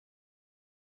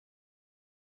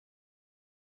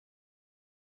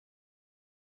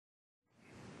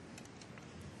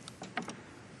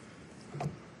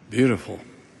Beautiful.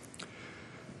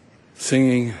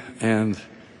 Singing and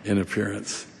in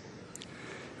appearance.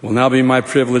 It will now be my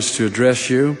privilege to address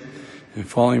you. And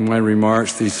following my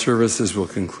remarks, these services will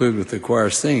conclude with the choir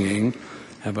singing,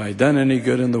 "Have I Done Any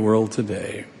Good in the World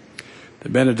Today?" The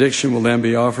benediction will then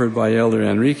be offered by Elder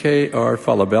Enrique R.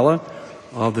 Falabella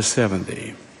of the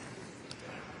 70.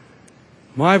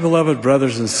 My beloved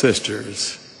brothers and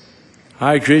sisters,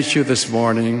 I greet you this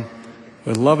morning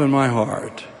with love in my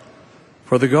heart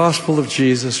for the gospel of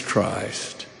Jesus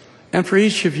Christ and for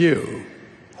each of you.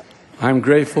 I'm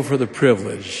grateful for the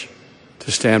privilege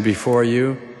to stand before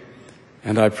you,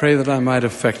 and I pray that I might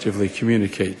effectively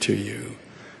communicate to you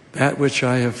that which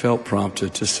I have felt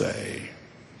prompted to say.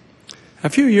 A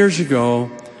few years ago,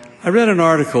 I read an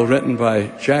article written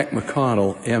by Jack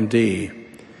McConnell, MD.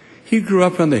 He grew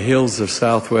up in the hills of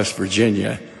Southwest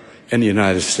Virginia in the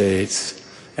United States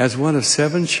as one of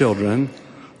 7 children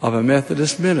of a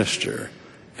Methodist minister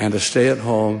and a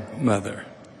stay-at-home mother.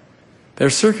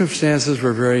 Their circumstances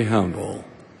were very humble.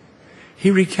 He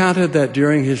recounted that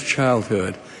during his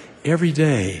childhood, every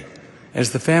day,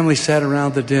 as the family sat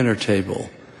around the dinner table,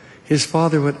 his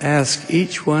father would ask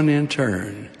each one in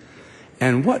turn,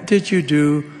 "And what did you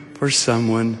do for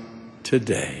someone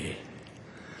today?"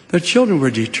 The children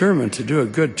were determined to do a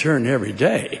good turn every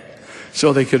day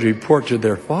so they could report to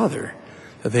their father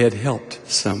that they had helped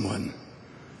someone.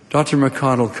 Dr.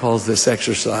 McConnell calls this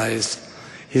exercise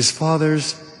his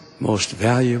father's most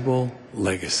valuable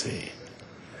legacy.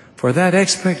 For that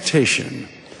expectation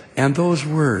and those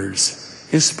words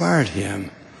inspired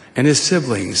him and his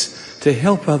siblings to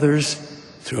help others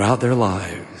throughout their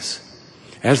lives.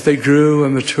 As they grew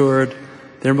and matured,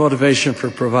 their motivation for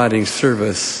providing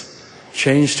service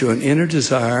changed to an inner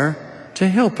desire to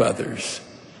help others.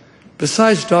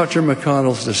 Besides Dr.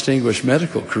 McConnell's distinguished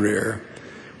medical career,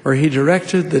 where he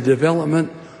directed the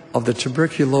development of the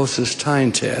tuberculosis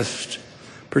time test,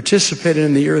 participated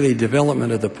in the early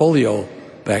development of the polio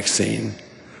vaccine,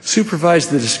 supervised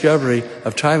the discovery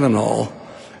of Tylenol,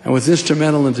 and was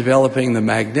instrumental in developing the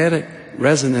magnetic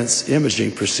resonance imaging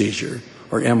procedure,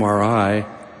 or MRI,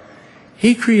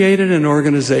 he created an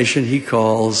organization he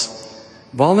calls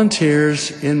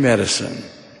Volunteers in Medicine,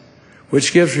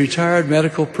 which gives retired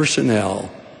medical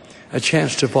personnel a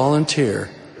chance to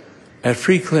volunteer at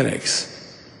free clinics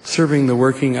serving the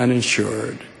working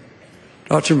uninsured.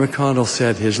 Dr. McConnell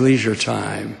said his leisure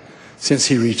time since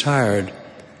he retired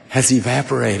has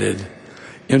evaporated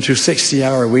into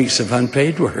 60-hour weeks of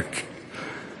unpaid work.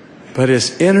 But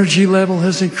his energy level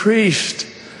has increased,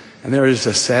 and there is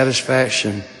a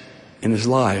satisfaction in his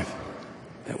life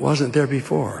that wasn't there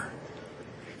before.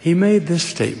 He made this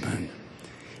statement: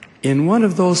 "In one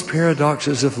of those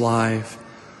paradoxes of life,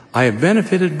 I have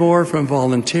benefited more from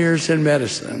volunteers in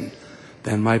medicine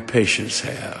than my patients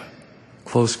have."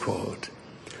 Close quote.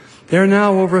 There are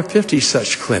now over 50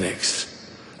 such clinics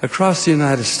across the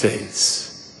United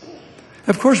States.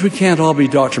 Of course, we can't all be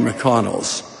Dr.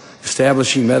 McConnell's,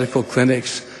 establishing medical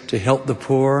clinics to help the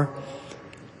poor.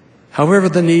 However,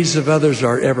 the needs of others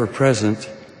are ever present,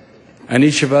 and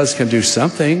each of us can do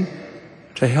something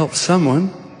to help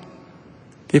someone.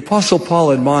 The Apostle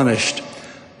Paul admonished,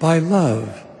 "By love,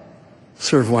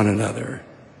 serve one another."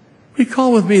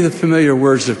 Recall with me the familiar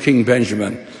words of King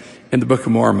Benjamin in the Book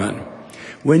of Mormon.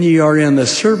 "When ye are in the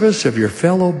service of your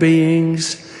fellow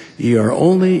beings, ye are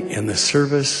only in the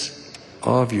service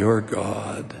of your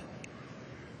God."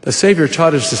 The Savior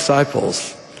taught his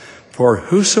disciples, "For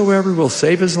whosoever will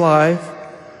save his life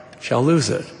shall lose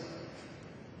it.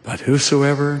 But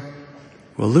whosoever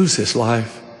will lose his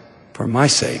life for my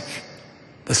sake,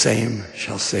 the same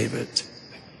shall save it."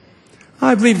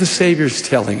 I believe the Savior's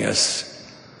telling us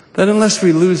that unless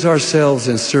we lose ourselves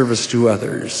in service to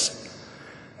others,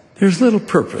 there's little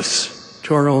purpose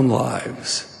to our own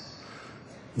lives.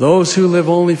 Those who live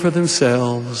only for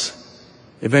themselves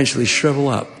eventually shrivel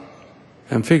up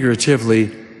and figuratively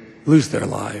lose their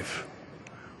life,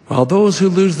 while those who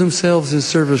lose themselves in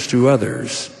service to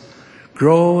others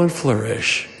grow and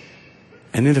flourish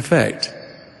and, in effect,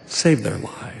 save their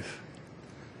life.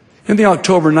 In the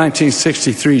October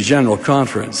 1963 General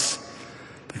Conference,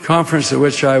 the conference at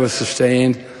which I was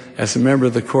sustained as a member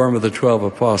of the Quorum of the 12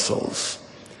 Apostles,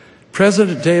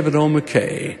 President David O.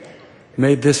 McKay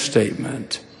made this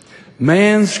statement: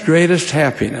 "Man's greatest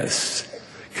happiness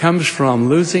comes from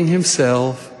losing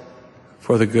himself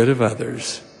for the good of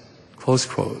others." Close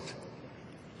quote.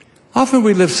 Often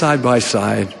we live side by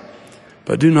side,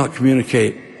 but do not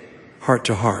communicate heart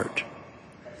to heart.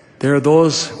 There are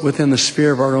those within the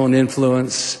sphere of our own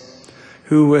influence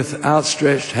who with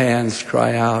outstretched hands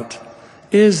cry out,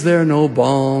 "Is there no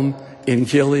balm in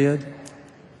Gilead?"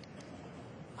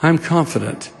 I'm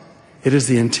confident it is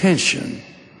the intention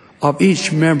of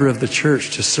each member of the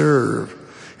church to serve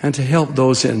and to help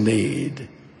those in need.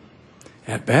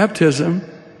 At baptism,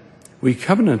 we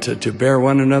covenanted to bear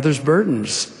one another's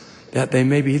burdens, that they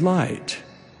may be light.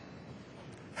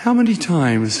 How many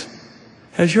times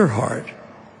has your heart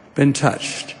been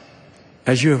touched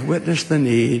as you have witnessed the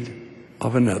need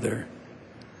of another?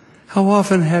 How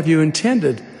often have you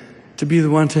intended to be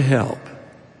the one to help?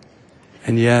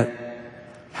 And yet,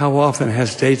 how often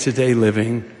has day-to-day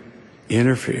living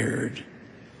interfered,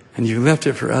 and you left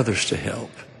it for others to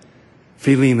help,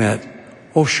 feeling that,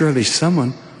 oh, surely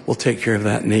someone will take care of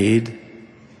that need?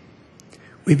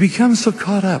 We become so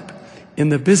caught up in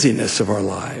the busyness of our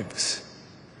lives.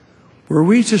 Were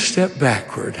we to step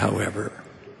backward, however,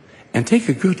 and take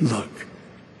a good look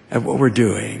at what we're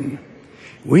doing,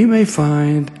 we may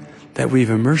find that we've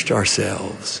immersed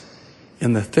ourselves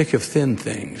in the thick of thin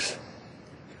things.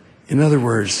 In other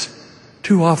words,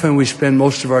 too often we spend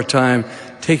most of our time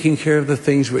taking care of the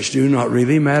things which do not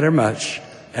really matter much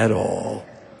at all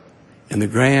in the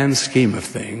grand scheme of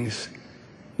things,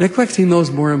 neglecting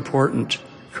those more important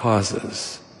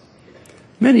causes.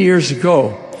 Many years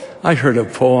ago, I heard a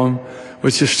poem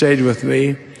which has stayed with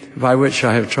me, by which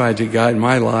I have tried to guide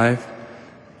my life.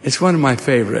 It's one of my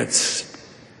favorites.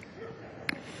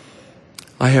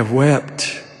 I have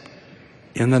wept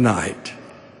in the night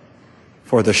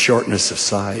for the shortness of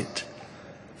sight,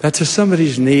 that to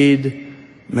somebody's need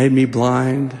made me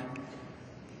blind,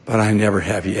 but I never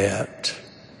have yet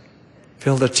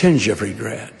felt a tinge of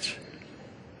regret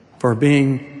for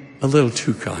being a little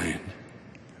too kind.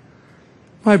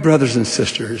 My brothers and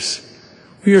sisters,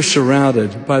 we are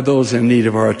surrounded by those in need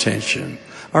of our attention,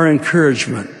 our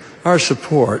encouragement, our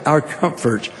support, our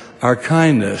comfort, our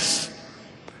kindness,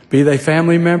 be they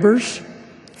family members,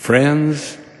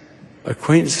 friends,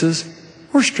 acquaintances,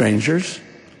 or strangers.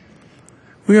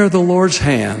 We are the Lord's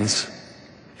hands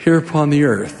here upon the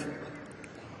earth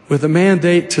with a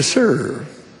mandate to serve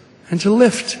and to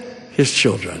lift his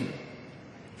children.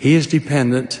 He is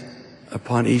dependent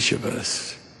upon each of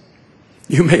us.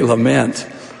 You may lament,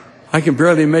 I can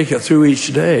barely make it through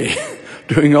each day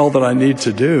doing all that I need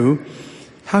to do.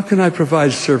 How can I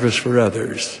provide service for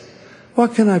others?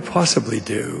 What can I possibly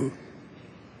do?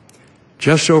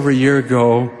 Just over a year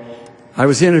ago, I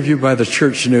was interviewed by the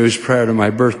church news prior to my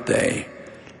birthday.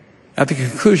 At the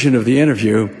conclusion of the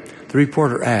interview, the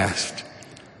reporter asked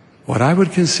what I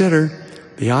would consider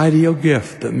the ideal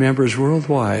gift that members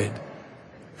worldwide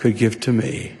could give to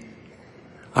me.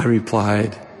 I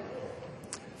replied,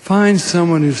 find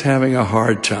someone who's having a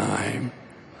hard time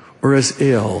or is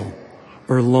ill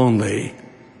or lonely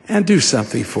and do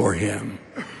something for him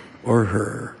or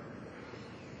her.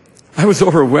 I was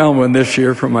overwhelmed when this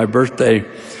year for my birthday,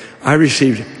 I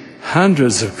received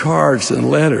hundreds of cards and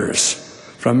letters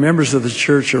from members of the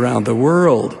church around the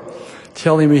world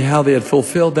telling me how they had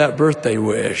fulfilled that birthday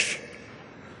wish.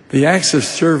 The acts of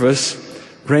service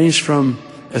ranged from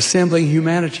assembling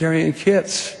humanitarian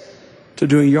kits to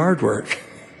doing yard work.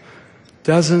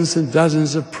 Dozens and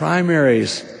dozens of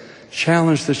primaries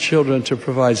challenged the children to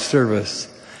provide service.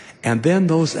 And then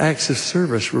those acts of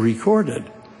service were recorded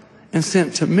and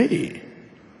sent to me.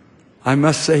 I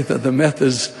must say that the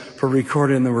methods for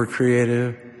recording them were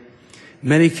creative.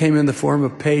 Many came in the form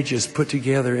of pages put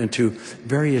together into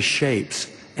various shapes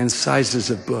and sizes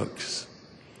of books.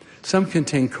 Some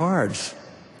contain cards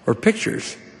or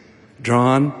pictures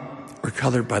drawn or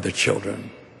colored by the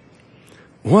children.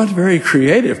 One very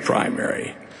creative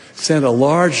primary sent a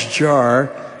large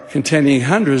jar containing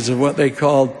hundreds of what they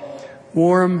called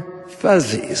warm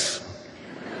fuzzies.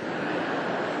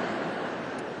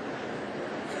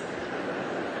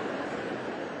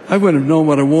 I wouldn't have known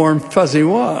what a warm fuzzy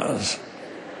was.